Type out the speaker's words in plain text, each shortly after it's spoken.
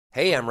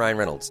Hey, I'm Ryan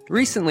Reynolds.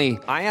 Recently,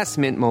 I asked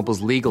Mint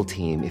Mobile's legal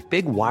team if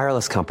big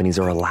wireless companies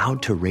are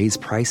allowed to raise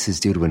prices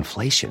due to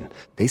inflation.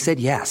 They said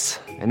yes.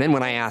 And then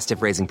when I asked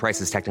if raising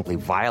prices technically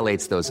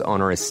violates those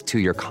onerous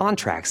two-year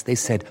contracts, they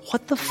said,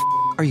 "What the f***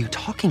 are you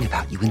talking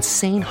about, you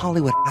insane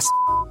Hollywood ass?"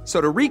 So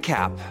to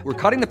recap, we're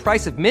cutting the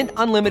price of Mint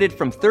Unlimited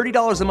from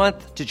 $30 a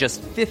month to just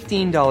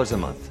 $15 a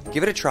month.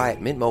 Give it a try at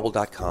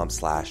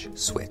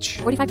mintmobile.com/switch.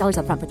 $45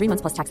 up front for 3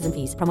 months plus taxes and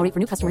fees. Promo rate for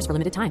new customers for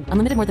limited time.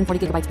 Unlimited more than 40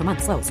 gigabytes per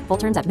month. Slows full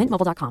terms at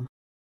mintmobile.com.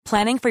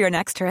 Planning for your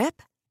next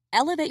trip?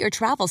 Elevate your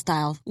travel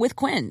style with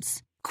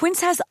Quince.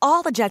 Quince has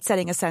all the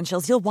jet-setting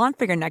essentials you'll want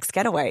for your next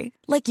getaway,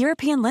 like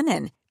European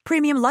linen,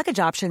 premium luggage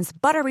options,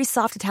 buttery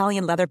soft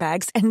Italian leather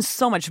bags, and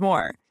so much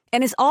more.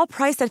 And is all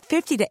priced at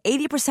 50 to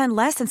 80%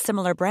 less than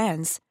similar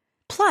brands.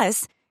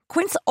 Plus,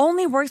 Quince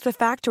only works with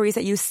factories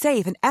that use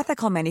safe and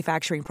ethical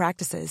manufacturing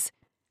practices.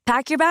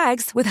 Pack your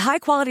bags with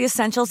high-quality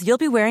essentials you'll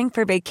be wearing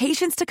for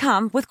vacations to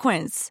come with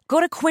Quince.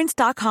 Go to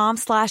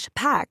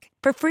quince.com/pack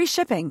for free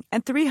shipping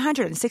and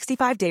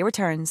 365-day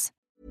returns.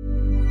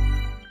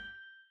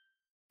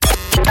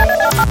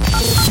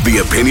 The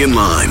Opinion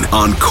Line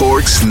on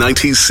Cork's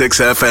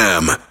 96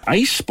 FM.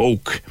 I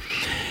spoke...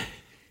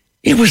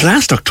 It was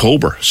last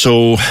October,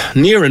 so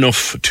near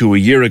enough to a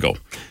year ago.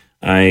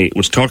 I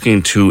was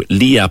talking to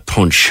Leah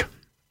Punch,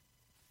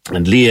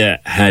 and Leah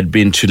had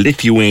been to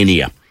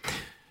Lithuania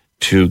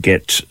to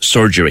get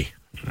surgery,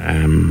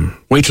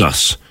 weight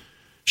loss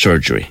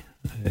surgery.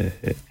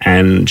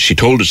 And she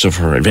told us of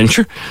her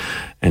adventure,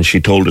 and she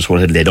told us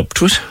what had led up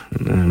to it.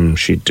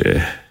 She'd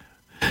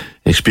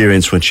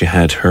experienced when she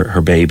had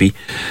her baby,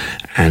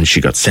 and she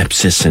got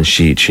sepsis, and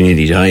she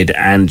nearly died,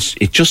 and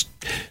it just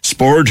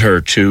spurred her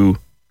to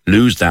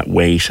lose that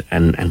weight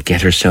and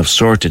get herself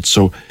sorted.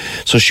 So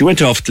she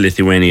went off to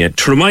Lithuania.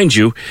 To remind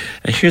you,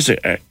 here's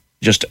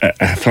just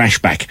a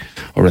flashback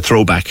or a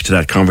throwback to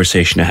that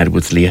conversation I had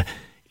with Leah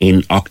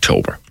in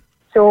October.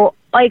 So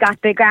I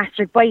got the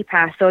gastric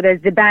bypass. So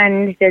there's the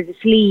band, there's the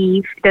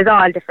sleeve, there's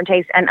all different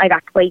types, and I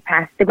got the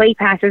bypass. The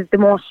bypass is the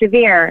most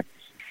severe.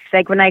 It's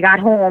like when I got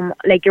home,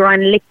 like you're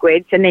on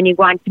liquids and then you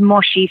go on to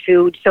mushy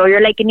food. So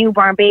you're like a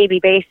newborn baby,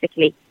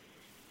 basically.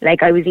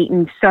 Like I was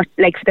eating such,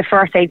 like for the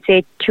first, I'd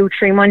say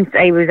 2-3 months,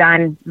 I was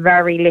on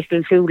very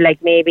little food,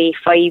 like maybe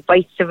 5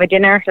 bites of a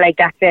dinner, like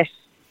that's it.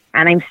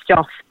 And I'm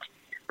stuffed.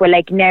 But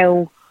like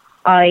now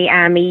I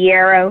am a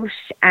year out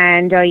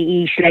and I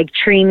eat like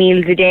 3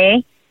 meals a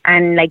day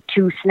and like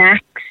 2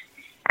 snacks.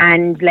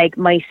 And like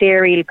my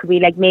cereal could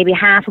be like maybe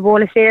half a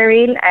bowl of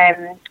cereal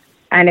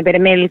and a bit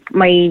of milk.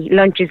 My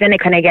lunches in it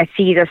kind of get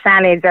Caesar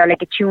salads or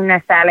like a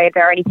tuna salad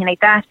or anything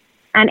like that.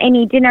 And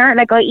any dinner,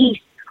 like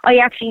I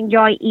actually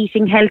enjoy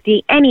eating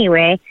healthy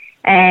anyway,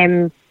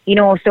 so,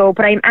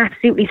 but I'm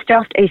absolutely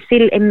stuffed.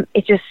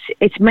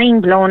 It's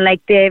mind blown, like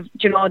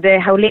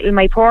how little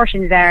my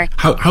portions are.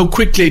 How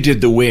quickly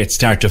did the weight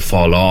start to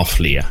fall off,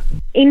 Leah?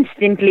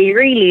 Instantly,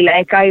 really.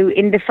 Like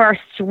in the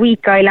first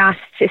week, I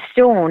lost a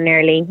stone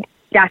nearly.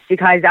 That's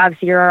because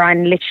obviously you're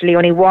on literally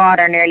only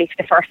water nearly for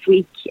the first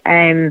week.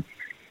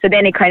 So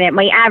then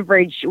my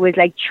average was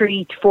like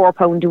 3 to 4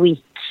 pounds a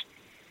week.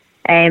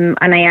 And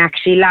I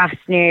actually lost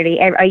nearly,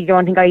 I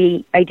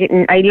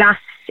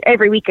lost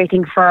every week, I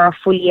think, for a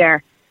full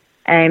year.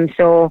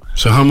 So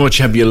how much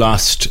have you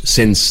lost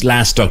since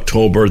last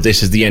October?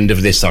 This is the end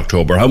of this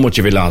October. How much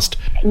have you lost?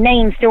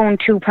 9 stone,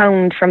 2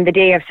 pounds from the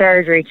day of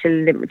surgery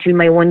till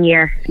my 1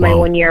 year. Wow. My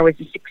 1 year was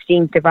the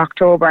 16th of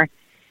October.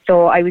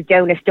 So I was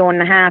down 1.5 stone,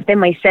 then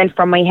myself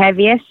from my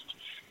heaviest.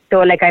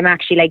 So like I'm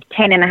actually like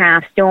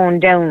 10.5 stone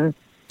down.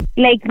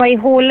 Like my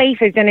whole life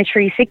has done a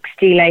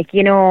 360, like,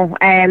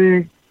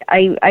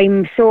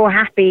 I'm so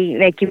happy,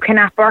 like you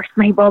cannot burst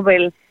my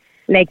bubble.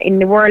 Like in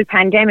the world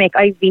pandemic,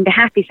 I've been the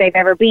happiest I've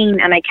ever been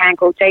and I can't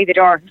go outside the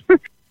door.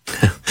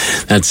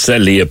 That's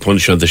Leah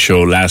Punch on the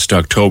show last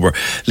October.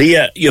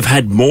 Leah, you've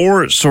had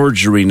more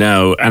surgery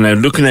now, and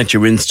I'm looking at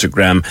your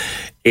Instagram.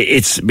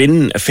 It's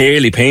been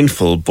fairly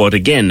painful, but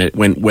again, it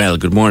went well.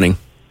 Good morning.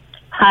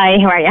 Hi,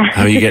 how are you?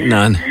 How are you getting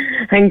on?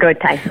 I'm good,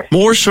 thanks.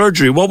 More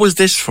surgery, what was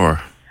this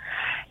for?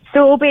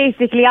 So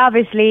basically,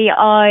 obviously,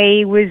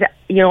 I was,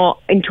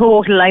 in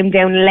total, I'm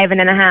down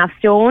 11.5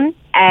 stone.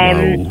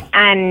 Wow.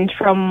 And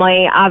from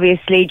my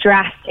obviously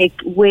drastic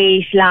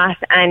weight loss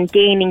and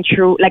gaining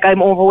through, like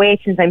I'm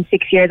overweight since I'm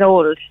 6 years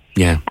old.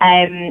 Yeah.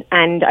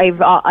 And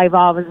I've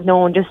always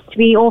known just to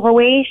be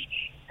overweight.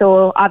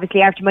 So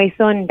obviously after my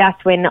son,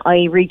 that's when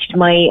I reached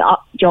my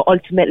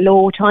ultimate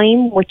low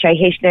time, which I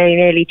hit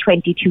nearly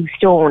 22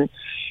 stone.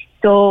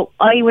 So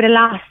I would have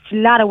lost a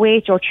lot of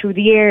weight through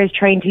the years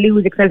trying to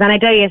lose it because I was on a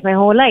diet my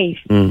whole life.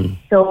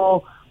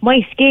 So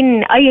my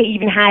skin, I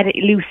even had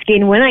loose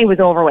skin when I was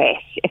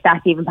overweight, if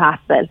that's even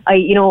possible.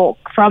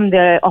 From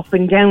the up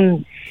and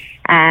down.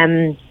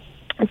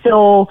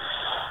 So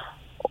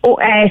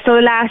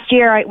last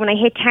year when I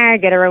hit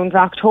target around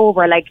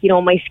October,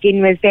 my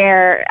skin was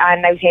there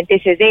and I was saying,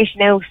 this is it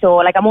now.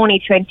 So I'm only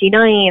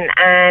 29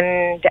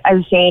 and I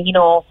was saying,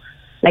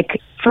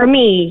 for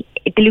me,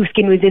 the loose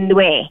skin was in the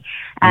way.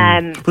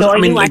 How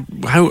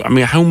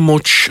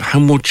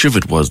much of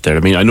it was there? I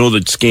mean, I know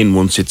that skin,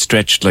 once it's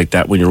stretched like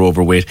that when you're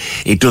overweight,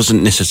 it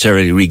doesn't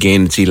necessarily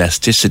regain its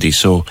elasticity.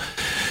 So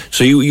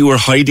you were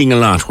hiding a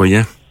lot, were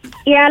you?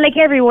 Yeah, like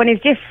everyone is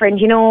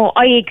different,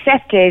 I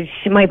accepted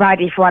my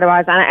body for what it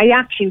was,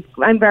 and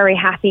I'm very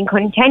happy and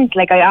content.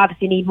 Like, I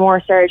obviously need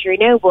more surgery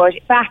now, but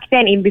back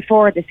then, even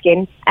before the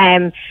skin,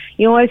 I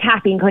was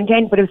happy and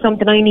content, but it was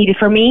something I needed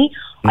for me.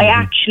 Mm-hmm. I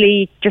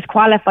actually just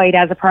qualified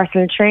as a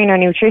personal trainer,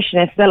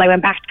 nutritionist. Well, I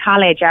went back to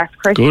college after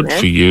Christmas. Good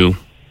for you.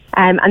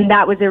 And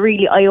that was a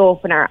really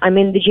eye-opener. I'm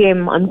in the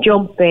gym, I'm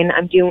jumping,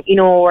 I'm doing,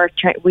 we'll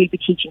be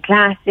teaching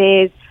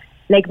classes.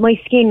 Like, my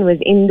skin was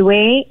in the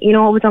way, it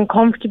was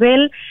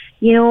uncomfortable.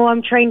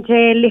 I'm trying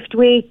to lift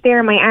weight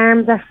there. My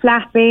arms are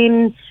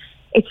flapping.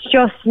 It's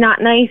just not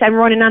nice. I'm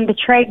running on the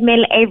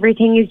treadmill.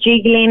 Everything is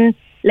jiggling.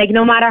 Like,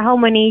 no matter how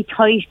many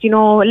tight,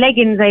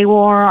 leggings I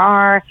wore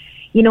or,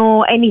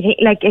 anything,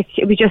 like,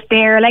 it was just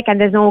there, like, and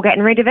there's no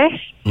getting rid of it.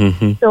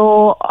 Mm-hmm.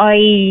 So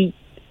I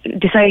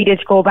decided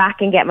to go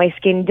back and get my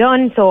skin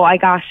done. So I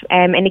got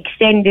an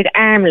extended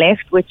arm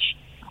lift, which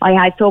I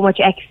had so much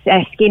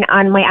excess skin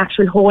on my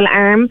actual whole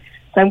arm.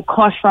 So I'm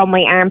cut from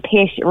my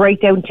armpit right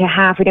down to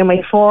halfway down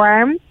my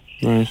forearm.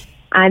 Nice.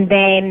 And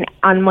then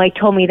on my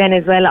tummy then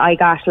as well, I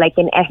got like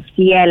an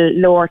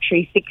FDL lower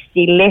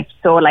 360 lift.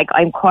 So like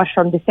I'm cut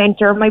from the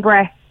centre of my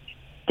breast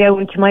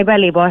down to my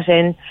belly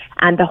button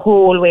and the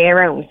whole way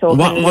around. So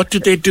what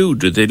did they do?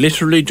 Did they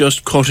literally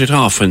just cut it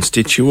off and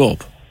stitch you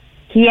up?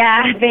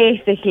 Yeah,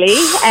 basically.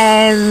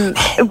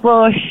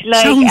 But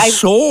like, sounds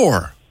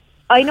sore.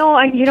 I know,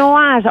 and you know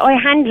what? I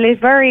handle it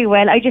very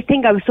well. I just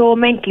think I was so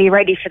mentally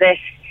ready for this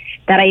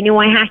that I knew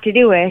I had to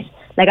do it.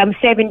 Like, I'm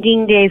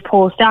 17 days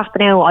post-op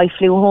now. I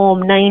flew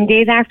home 9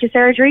 days after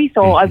surgery,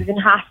 so I was in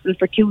hospital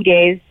for 2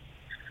 days.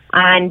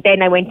 And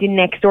then I went in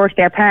next door to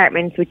their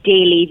apartments with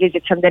daily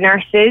visits from the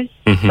nurses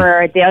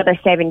for the other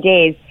 7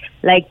 days.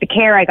 Like, the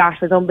care I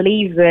got was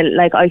unbelievable.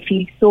 Like, I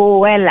feel so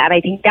well, and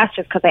I think that's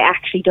just because I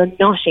actually done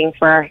nothing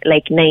for,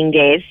 like, 9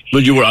 days.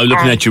 Well, you were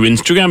looking at your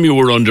Instagram, you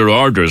were under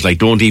orders, like,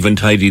 don't even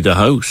tidy the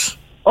house.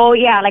 Oh,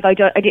 yeah, like, I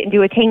didn't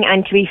do a thing,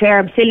 and to be fair,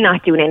 I'm still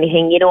not doing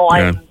anything,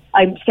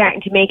 I'm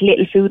starting to make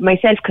little food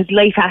myself because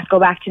life has to go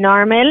back to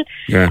normal.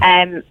 Yeah.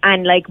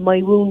 And like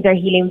my wounds are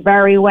healing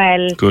very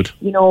well. Good.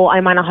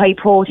 I'm on a high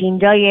protein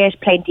diet,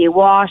 plenty of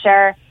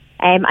water.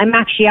 I'm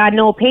actually on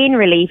no pain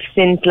relief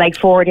since like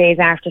 4 days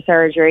after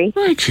surgery.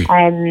 Right.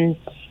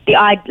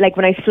 Like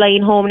when I was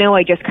flying home now,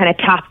 I just kind of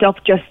topped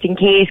up just in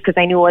case because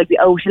I knew I'd be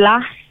out a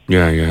lot.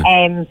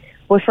 Yeah.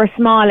 But for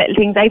small little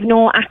things, I've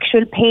no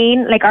actual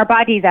pain. Like, our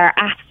bodies are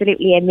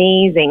absolutely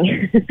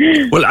amazing.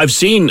 Well, I've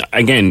seen,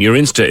 again, your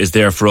Insta is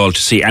there for all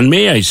to see. And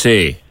may I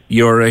say,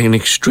 you're an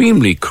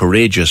extremely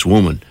courageous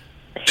woman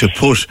to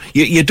put...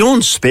 You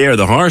don't spare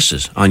the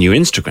horses on your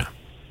Instagram.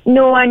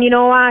 No, and you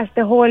know what?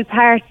 The whole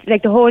part,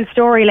 like the whole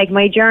story, like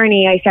my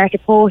journey, I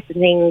started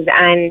posting things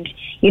and,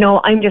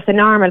 I'm just a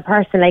normal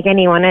person like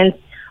anyone else.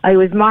 I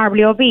was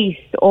morbidly obese,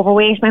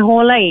 overweight my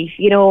whole life,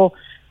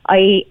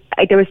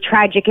 there was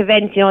tragic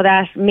events,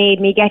 that made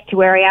me get to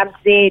where I am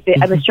today.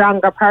 I'm a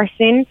stronger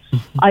person.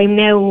 I'm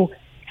now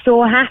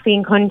so happy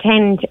and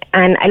content.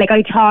 And I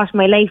thought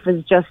my life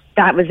was just,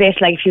 that was it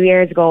like a few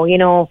years ago.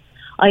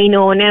 I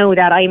know now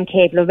that I'm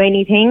capable of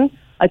anything.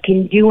 I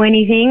can do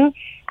anything.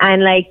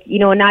 And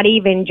not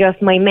even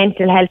just my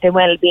mental health and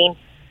well-being,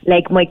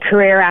 like my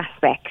career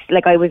aspects.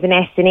 Like I was an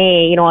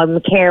SNA, I'm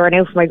a carer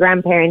now for my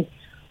grandparents.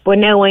 But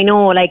now I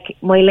know, like,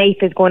 my life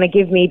is going to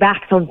give me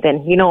back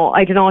something.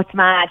 I don't know, it's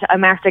mad.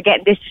 I'm after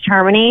getting this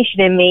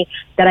determination in me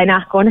that I'm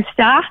not going to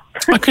stop.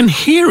 I can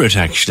hear it,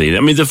 actually. I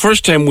mean, the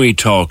first time we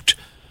talked,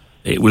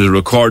 it was a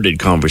recorded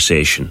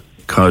conversation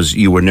because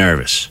you were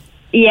nervous.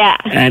 Yeah.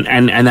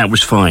 And that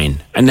was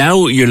fine. And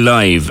now you're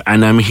live,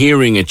 and I'm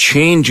hearing a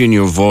change in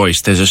your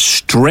voice. There's a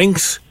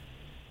strength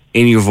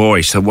in your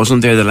voice that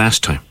wasn't there the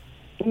last time.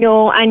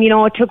 No, and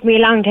it took me a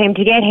long time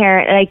to get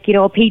here. Like,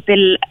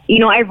 people,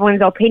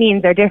 everyone's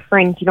opinions are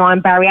different.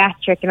 I'm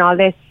bariatric and all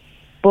this,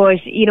 but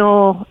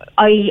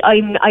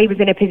I was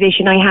in a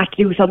position I had to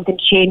do something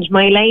to change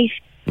my life,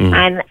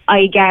 and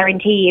I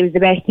guarantee it was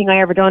the best thing I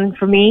ever done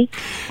for me.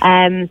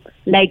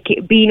 Like,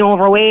 being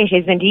overweight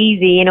isn't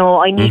easy.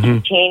 I needed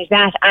to change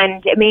that,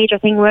 and a major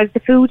thing was the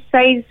food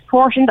size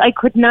portions. I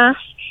could not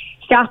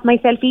stop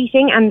myself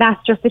eating, and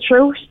that's just the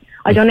truth.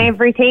 I done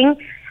everything.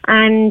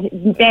 And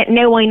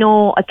now I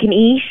know I can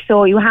eat,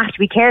 so you have to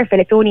be careful.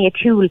 It's only a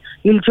tool.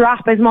 You'll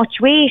drop as much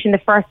weight in the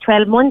first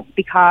 12 months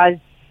because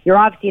you're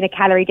obviously in a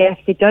calorie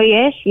deficit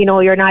diet.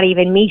 You're not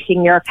even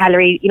meeting your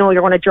calorie. You're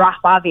going to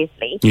drop,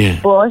 obviously. Yeah.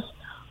 But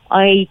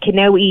I can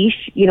now eat,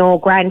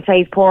 grand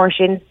size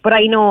portions. But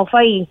I know if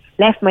I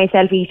left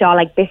myself eat all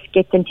like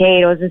biscuits and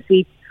potatoes and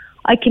sweets,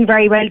 I can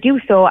very well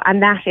do so.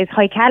 And that is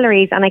high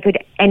calories, and I could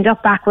end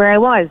up back where I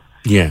was.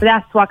 Yeah. So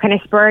that's what kind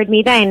of spurred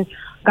me then.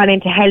 Gone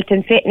into health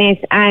and fitness,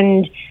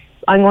 and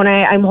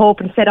I'm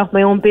hoping to set up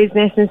my own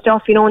business and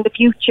stuff, in the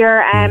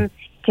future,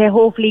 to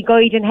hopefully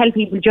guide and help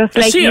people just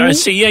like you. I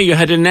see, yeah, you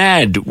had an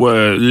ad,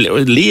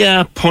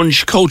 Leah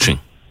Punch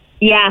Coaching.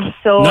 Yeah,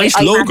 so Nice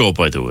logo,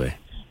 by the way.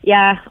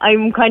 Yeah,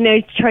 I'm kind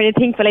of trying to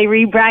think, will I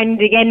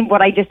rebrand again?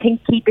 But I just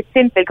think keep it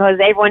simple because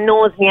everyone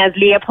knows me as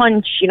Leah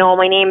Punch. You know,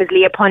 my name is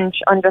Leah Punch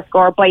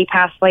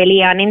 _bypass by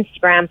Leah on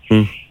Instagram.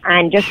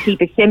 And just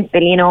keep it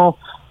simple, you know.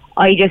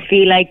 I just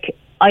feel like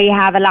I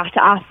have a lot to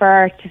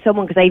offer to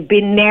someone because I've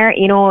been there,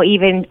 you know,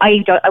 even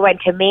I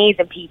went to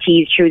amazing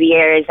PTs through the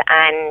years,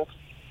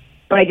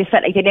 but I just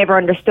felt like they never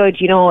understood,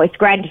 you know. It's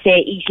grand to say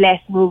eat less,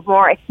 move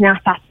more. It's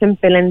not that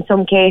simple in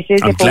some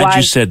cases. I'm glad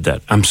you said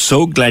that. I'm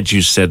so glad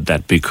you said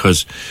that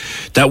because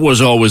that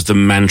was always the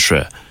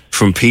mantra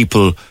from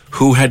people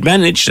who had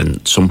managed,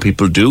 and some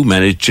people do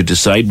manage to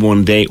decide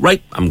one day,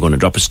 right, I'm going to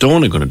drop a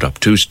stone, I'm going to drop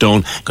 2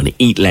 stone, I'm going to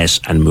eat less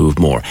and move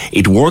more.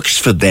 It works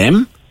for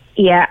them.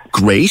 Yeah.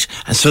 Great.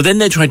 And so then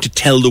they're trying to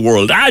tell the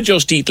world,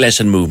 just eat less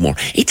and move more.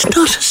 It's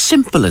not as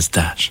simple as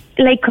that.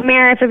 Like, come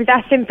here, if it was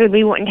that simple,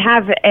 we wouldn't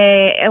have,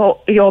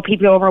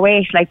 people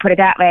overweight, like, put it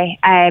that way.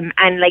 And,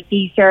 like,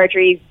 these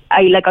surgeries,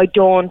 I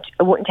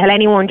wouldn't tell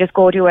anyone, just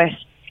go do it.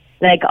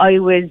 Like, I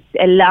was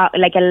a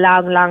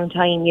long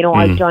time, you know,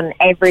 I've done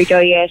every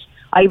diet.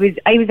 I was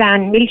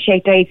on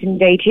milkshake diets and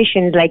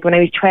dietitians, like, when I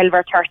was 12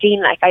 or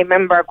 13. Like, I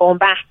remember going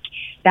back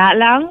that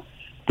long.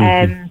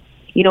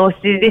 You know, so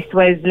this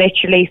was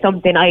literally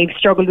something I've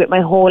struggled with my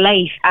whole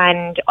life,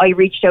 and I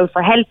reached out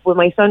for help. When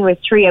my son was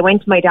 3, I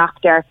went to my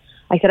doctor.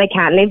 I said, I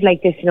can't live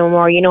like this no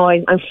more. You know,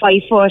 I'm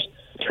 5 foot,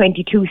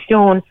 22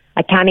 stone.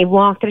 I can't even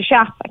walk to the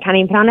shop. I can't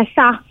even put on a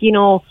sock, you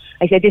know.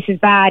 I said, this is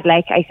bad.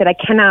 Like, I said, I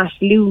cannot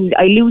lose.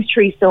 I lose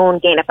 3 stone,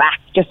 gain it back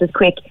just as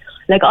quick.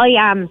 Like, I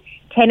am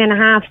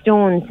 10.5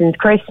 stone since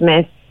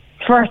Christmas.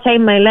 First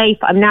time in my life,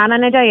 I'm not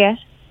on a diet.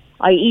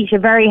 I eat a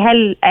very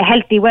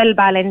healthy,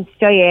 well-balanced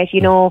diet, you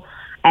know.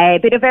 A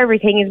bit of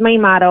everything is my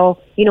motto,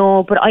 you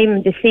know, but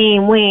I'm the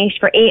same weight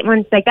for 8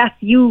 months. Like, that's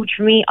huge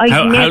for me.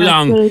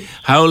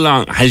 How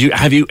long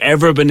have you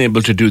ever been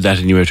able to do that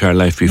in your entire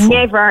life before?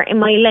 Never in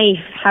my life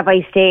have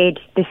I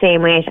stayed the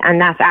same weight, and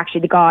that's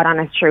actually the God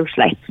honest truth.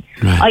 Like,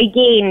 right. I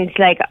gained,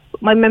 like,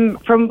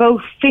 from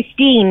about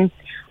 15,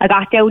 I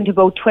got down to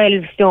about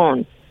 12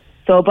 stone.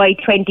 So by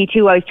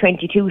 22, I was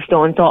 22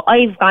 stone. So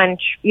I've gone,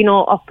 you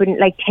know, up in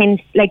like 10,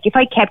 like if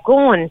I kept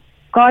going,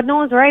 God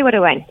knows where I would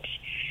have went.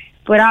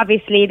 But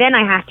obviously, then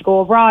I had to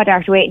go abroad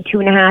after waiting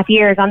 2.5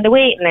 years on the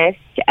waiting list.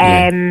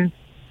 And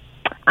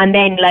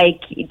then, like,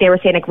 they were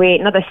saying, like,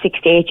 wait another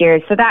 6 to 8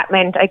 years. So that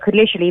meant I could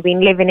literally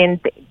been living in,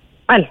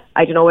 I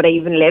don't know what I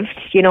even lived,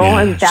 you know.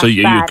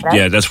 Yeah.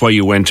 So that's why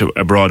you went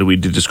abroad. We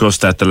did discuss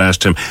that the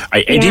last time.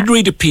 I did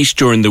read a piece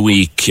during the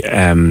week,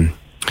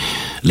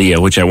 Leah,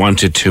 which I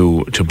wanted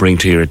to bring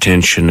to your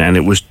attention. And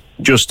it was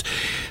just,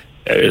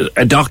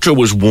 a doctor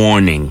was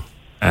warning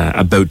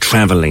about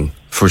travelling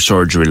for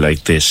surgery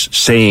like this,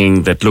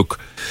 saying that, look,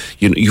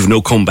 you've no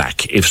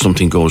comeback if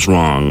something goes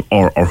wrong,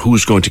 or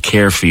who's going to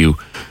care for you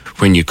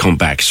when you come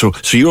back. So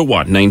you're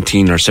what,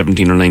 19 or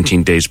 17 or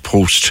 19 days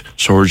post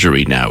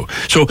surgery now.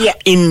 So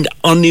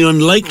on the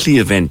unlikely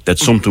event that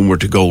something were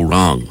to go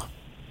wrong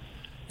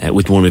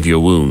with one of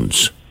your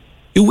wounds,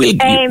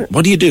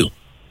 what do you do?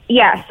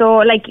 Yeah, so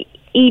like,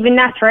 even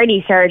that's for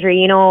any surgery,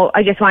 you know,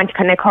 I just want to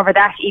kind of cover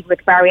that even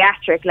with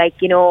bariatric. Like,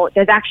 you know,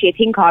 there's actually a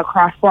thing called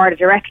cross-border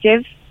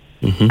directive,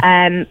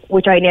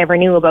 which I never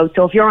knew about.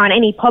 So if you're on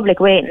any public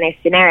waiting list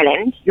in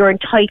Ireland, you're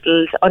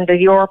entitled under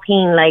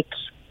European, like,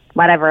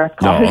 whatever it's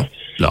called,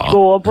 to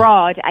go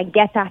abroad and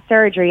get that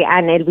surgery,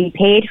 and it'll be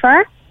paid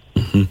for.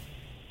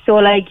 So,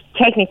 like,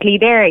 technically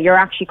there, you're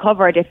actually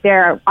covered if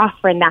they're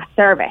offering that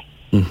service.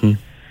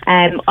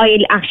 I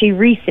actually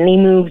recently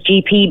moved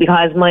GP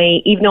because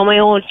even though my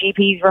old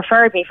GPs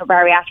referred me for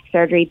bariatric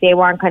surgery, they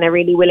weren't kind of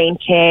really willing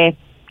to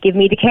give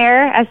me the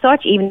care as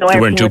such, even though you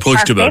weren't too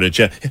pushed about it.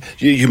 Yeah,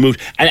 you moved,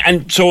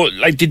 and so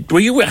like,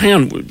 hang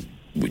on,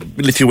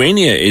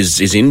 Lithuania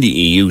is in the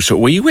EU, so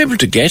were you able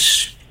to get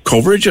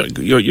coverage,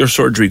 your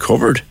surgery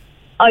covered?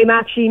 I'm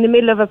actually in the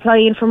middle of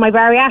applying for my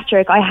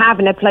bariatric. I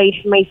haven't applied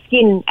for my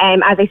skin.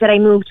 As I said, I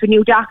moved to a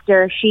new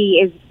doctor.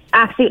 She is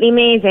absolutely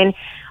amazing.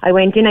 I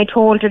went in, I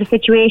told her the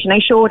situation, I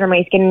showed her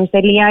my skin and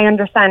said, Leah, I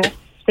understand.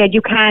 She said,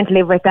 you can't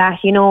live with that,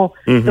 you know.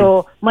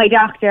 So my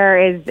doctor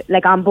is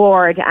like on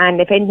board,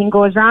 and if anything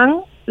goes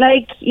wrong,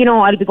 like, you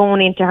know, I'll be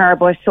going into her,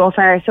 but so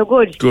far so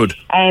good.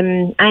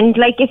 And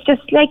like, it's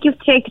just like, you have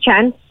to take the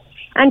chance.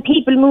 And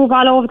people move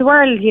all over the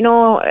world, you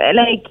know.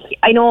 Like,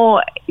 I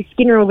know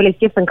skin removal is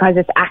different because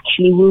it's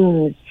actually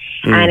wounds.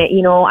 And,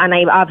 you know, and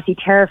I'm obviously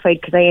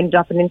terrified because I ended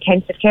up in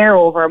intensive care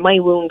over my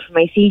wound from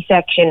my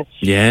C-section.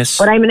 Yes.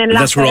 But I'm in a lot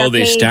that's where all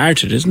place. They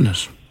started, isn't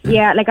it?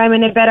 Yeah, like, I'm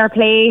in a better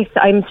place.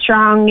 I'm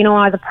strong, you know,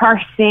 as a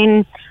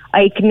person.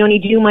 I can only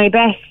do my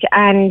best.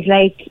 And,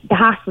 like, the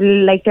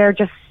hospital, like,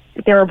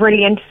 they were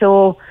brilliant.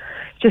 So,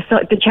 just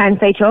the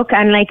chance I took.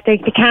 And, like, they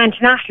can't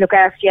not look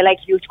after you like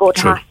you to go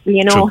to hospital,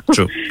 you know.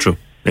 True.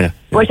 Yeah.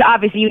 But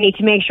obviously you need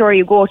to make sure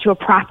you go to a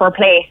proper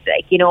place.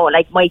 Like, you know,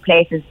 like, my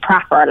place is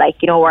proper, like,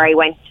 you know, where I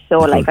went. So,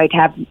 like,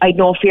 I'd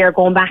no fear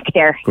going back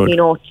there, you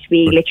know, to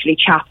be literally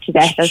chopped to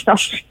death and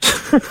stuff.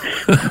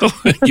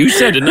 You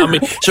said it, not me.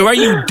 So are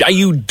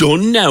you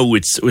done now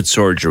with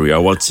surgery,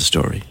 or what's the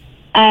story?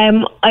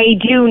 I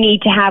do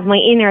need to have my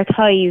inner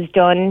thighs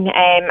done,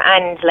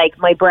 and like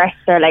my breasts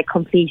are like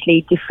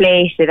completely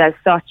deflated as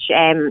such.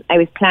 I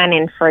was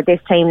planning for this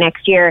time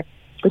next year,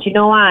 but you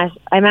know what?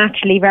 I'm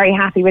actually very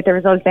happy with the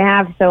results I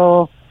have.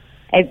 So,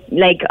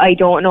 I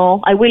don't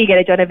know. I will get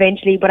it done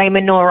eventually, but I'm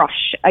in no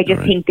rush. I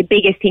just think the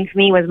biggest thing for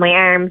me was my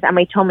arms and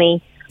my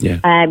tummy. Yeah.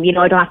 I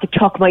don't have to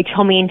tuck my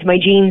tummy into my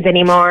jeans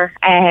anymore.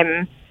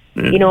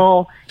 You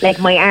know, like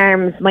my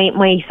arms,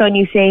 my son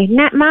used to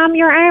say, Mom,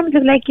 your arms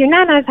look like your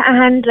nana's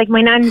hands, like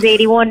my nan's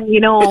 81, you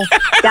know.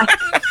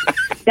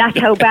 That's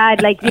how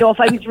bad, like, you know, if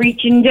I was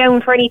reaching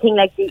down for anything,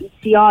 like, you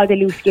see all the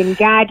loose skin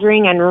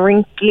gathering and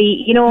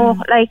wrinkly, you know,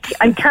 like,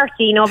 I'm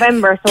 30 in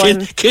November, so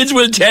kids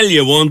will tell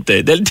you, won't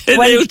they? They'll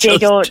tell you.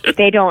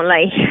 They don't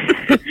like.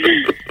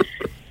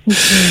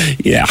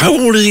 Yeah, how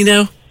old is he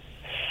now?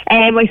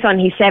 My son,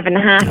 he's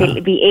 7.5.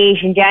 It'll be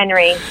 8 in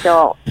January.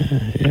 So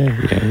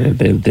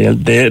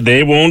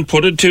They won't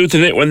put a tooth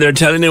in it when they're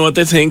telling you what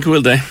they think,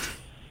 will they?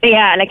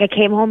 Yeah, like I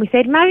came home, he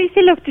said, "Mom, you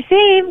still look the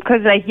same,"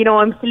 because, like, you know,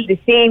 I'm still the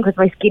same because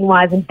my skin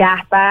wasn't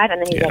that bad. And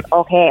then he's like,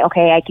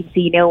 "Okay, I can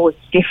see now it's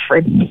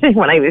different."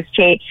 When I was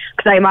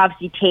because I'm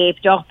obviously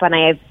taped up and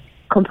I have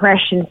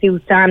compression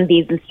suits on.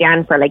 These will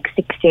stand for like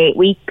 6 to 8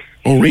 weeks.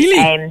 Oh,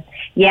 really?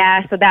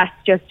 Yeah, so that's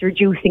just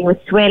reducing with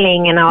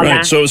swelling and all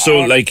that. Right. So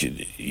like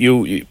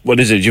you, what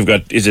is it? You've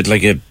got? Is it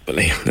like a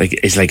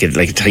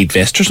tight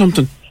vest or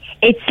something?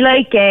 It's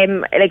like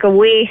a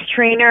waist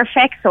trainer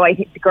effect. So I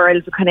think the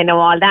girls will kind of know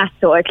all that.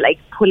 So it's like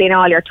pulling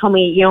all your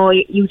tummy. You know,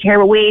 you tear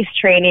a waist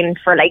training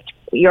for like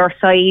your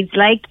sides,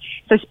 like,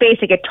 so it's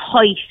basically a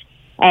tight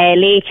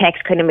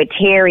latex kind of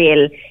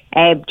material,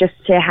 just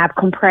to have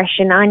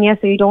compression on you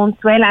so you don't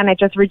swell, and it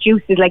just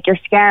reduces like your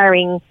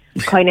scarring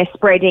kind of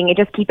spreading. It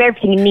just keeps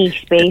everything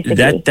neat, basically.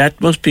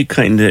 That must be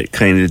kind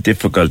of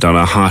difficult on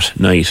a hot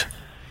night.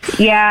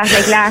 Yeah,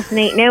 like last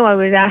night now I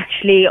was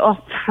actually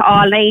up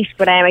all night,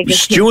 but I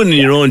just stewing in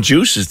your own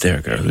juices there,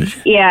 girl.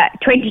 Yeah,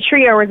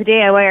 23 hours a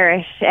day I wear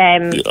it.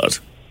 God.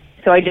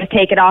 So I just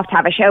take it off to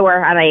have a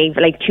shower, and I have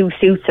like 2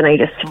 suits, and I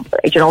just,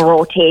 you know,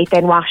 rotate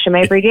and wash them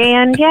every day.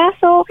 And yeah,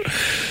 so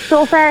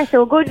far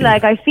so good.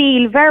 Like, I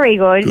feel very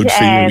good. Good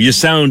for you. You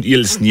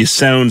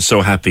sound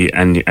so happy,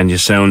 and you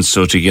sound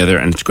so together,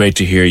 and it's great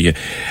to hear you.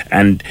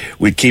 And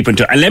we'll keep in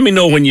touch. And let me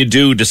know when you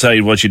do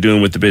decide what you're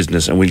doing with the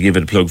business, and we'll give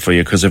it a plug for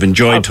you, because I've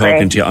enjoyed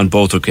talking to you on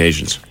both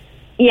occasions.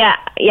 Yeah,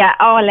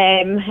 all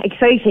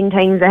exciting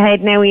times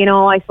ahead now, you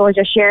know. I suppose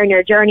just sharing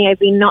your journey. I've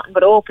been nothing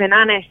but open and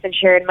honest and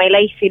sharing my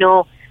life, you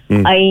know.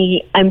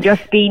 I'm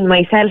just being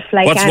myself.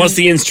 Like, what's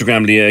the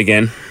Instagram, Leah,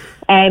 again?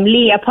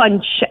 Leah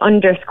Punch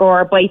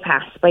 _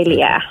 bypass by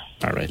Leah.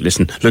 All right,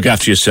 listen, look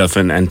after yourself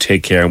and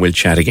take care, and we'll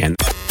chat again.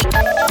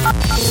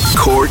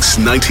 Corks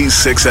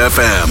 96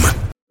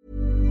 FM.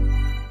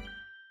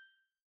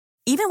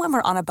 Even when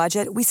we're on a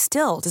budget, we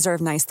still deserve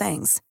nice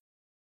things.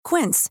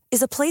 Quince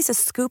is a place to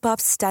scoop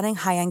up stunning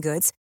high-end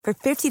goods for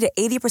 50 to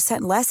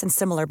 80% less than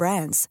similar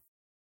brands.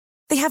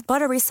 They have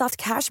buttery soft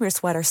cashmere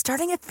sweaters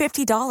starting at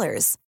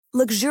 $50,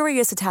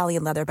 luxurious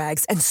Italian leather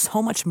bags, and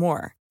so much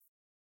more.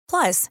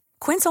 Plus,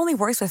 Quince only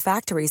works with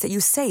factories that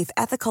use safe,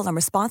 ethical, and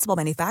responsible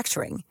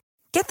manufacturing.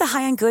 Get the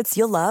high-end goods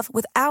you'll love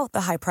without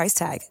the high price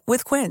tag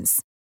with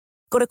Quince.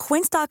 Go to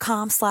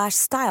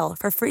quince.com/style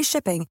for free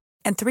shipping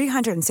and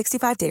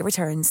 365-day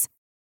returns.